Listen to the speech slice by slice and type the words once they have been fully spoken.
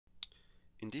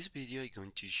this video, I'm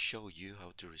going to show you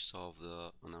how to resolve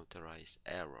the unauthorized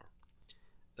error.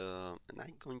 And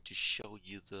I'm going to show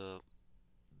you the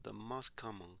most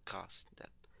common cause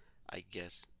that I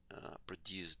guess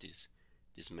produce this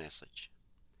message.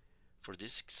 For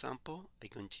this example, I'm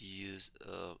going to use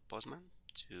Postman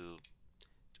to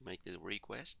make the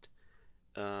request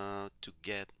to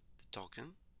get the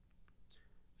token.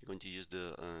 I'm going to use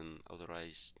the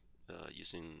unauthorized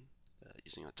using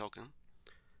a token,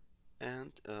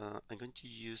 and I'm going to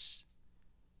use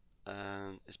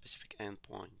a specific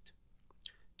endpoint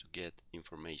to get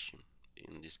information.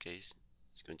 In this case,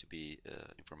 it's going to be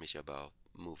information about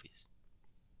movies.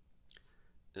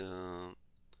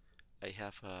 I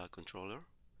have a controller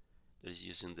that is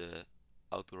using the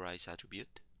authorize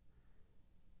attribute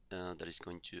that is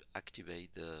going to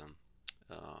activate the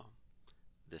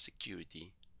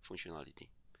security functionality,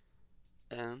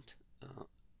 and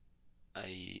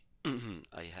I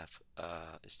I have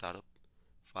a startup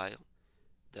file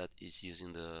that is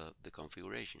using the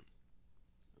configuration.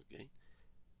 Okay,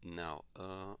 now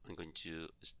I'm going to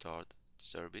start the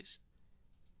service.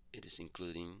 It is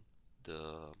including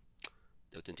the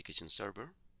authentication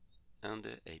server and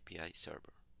the API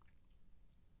server.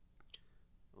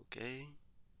 Okay,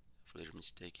 a little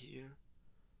mistake here,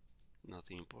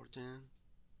 nothing important.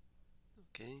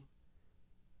 Okay,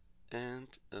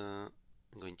 and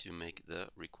I'm going to make the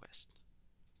request.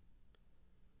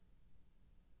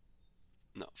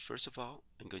 Now, first of all,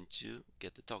 I'm going to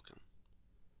get the token.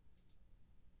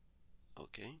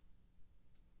 Okay,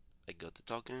 I got the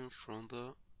token from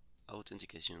the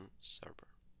authentication server.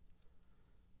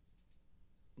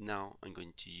 Now I'm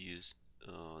going to use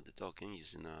the token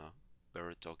using a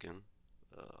bearer token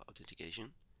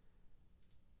authentication.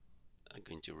 I'm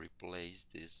going to replace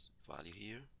this value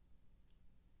here,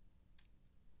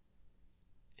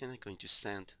 and I'm going to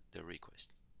send the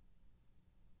request.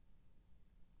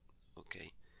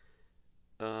 Okay,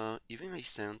 even I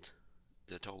sent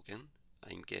the token,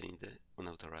 I'm getting the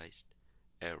unauthorized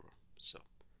error. So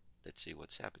let's see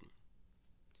what's happening.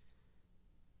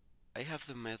 I have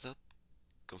the method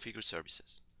configure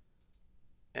services,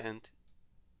 and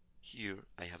here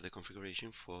I have the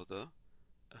configuration for the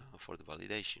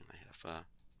validation. I have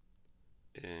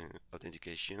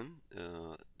authentication,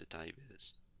 the type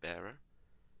is bearer,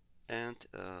 and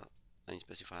I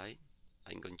specify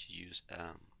I'm going to use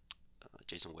a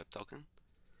JSON web token,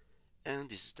 and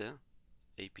this is the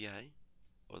API,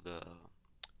 or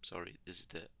this is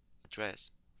the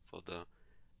address for the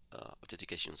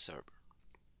authentication server.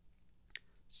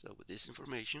 So with this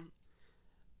information,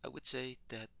 I would say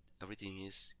that everything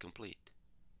is complete,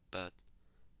 but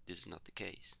this is not the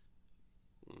case.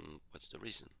 What's the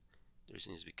reason? The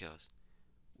reason is because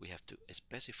we have to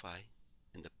specify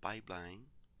in the pipeline,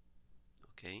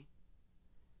 okay,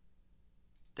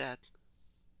 that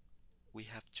we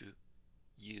have to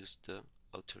use the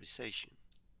authorization,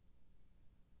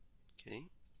 okay,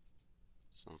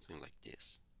 something like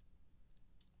this.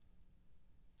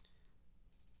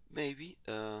 Maybe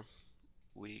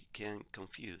we can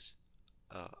confuse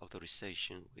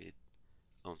authorization with,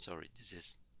 oh, sorry, this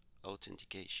is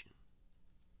authentication.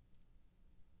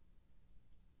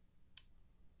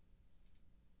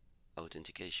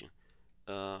 Authentication.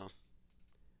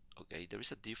 Okay, there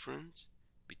is a difference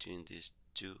between these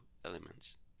two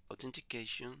elements.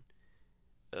 Authentication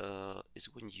is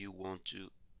when you want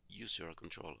to use your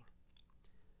controller,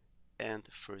 and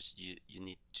first you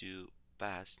need to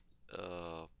pass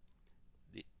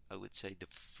I would say the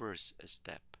first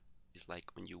step is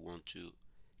like when you want to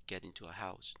get into a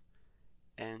house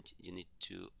and you need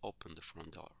to open the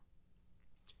front door.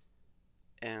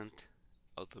 And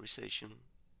authorization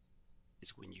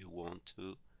is when you want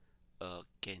to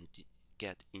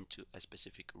get into a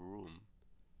specific room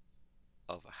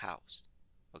of a house.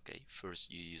 Okay, first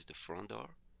you use the front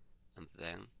door and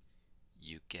then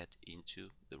you get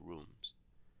into the rooms.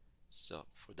 So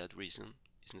for that reason,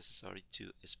 it's necessary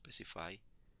to specify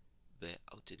the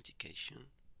authentication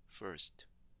first.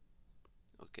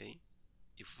 Okay,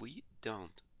 if we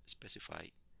don't specify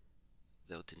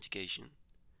the authentication,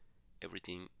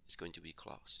 everything is going to be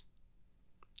closed.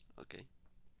 Okay,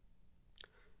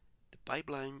 the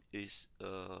pipeline is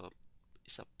a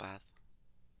path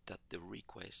that the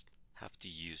request have to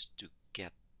use to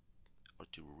get or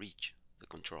to reach the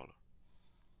controller.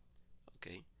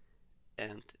 Okay,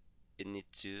 and it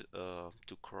needs to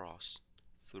cross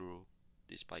through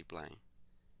this pipeline,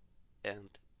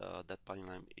 and that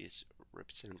pipeline is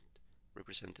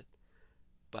represented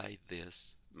by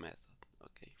this method.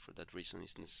 Okay, for that reason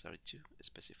it's necessary to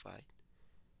specify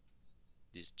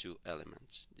these two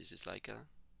elements. This is like a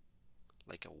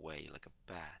way, like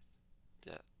a path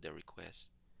that the request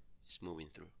is moving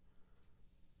through.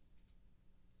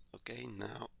 Okay,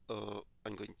 now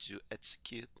I'm going to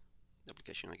execute the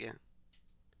application again,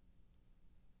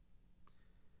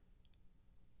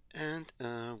 and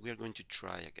we are going to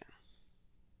try again.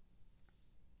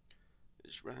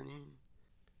 It's running.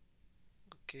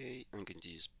 Okay, I'm going to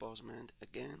use Postman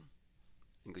again.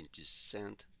 I'm going to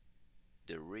send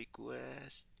the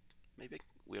request. Maybe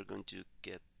we are going to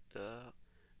get the,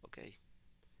 okay,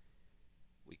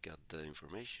 we got the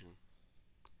information.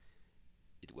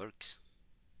 It works.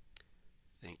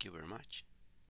 Thank you very much.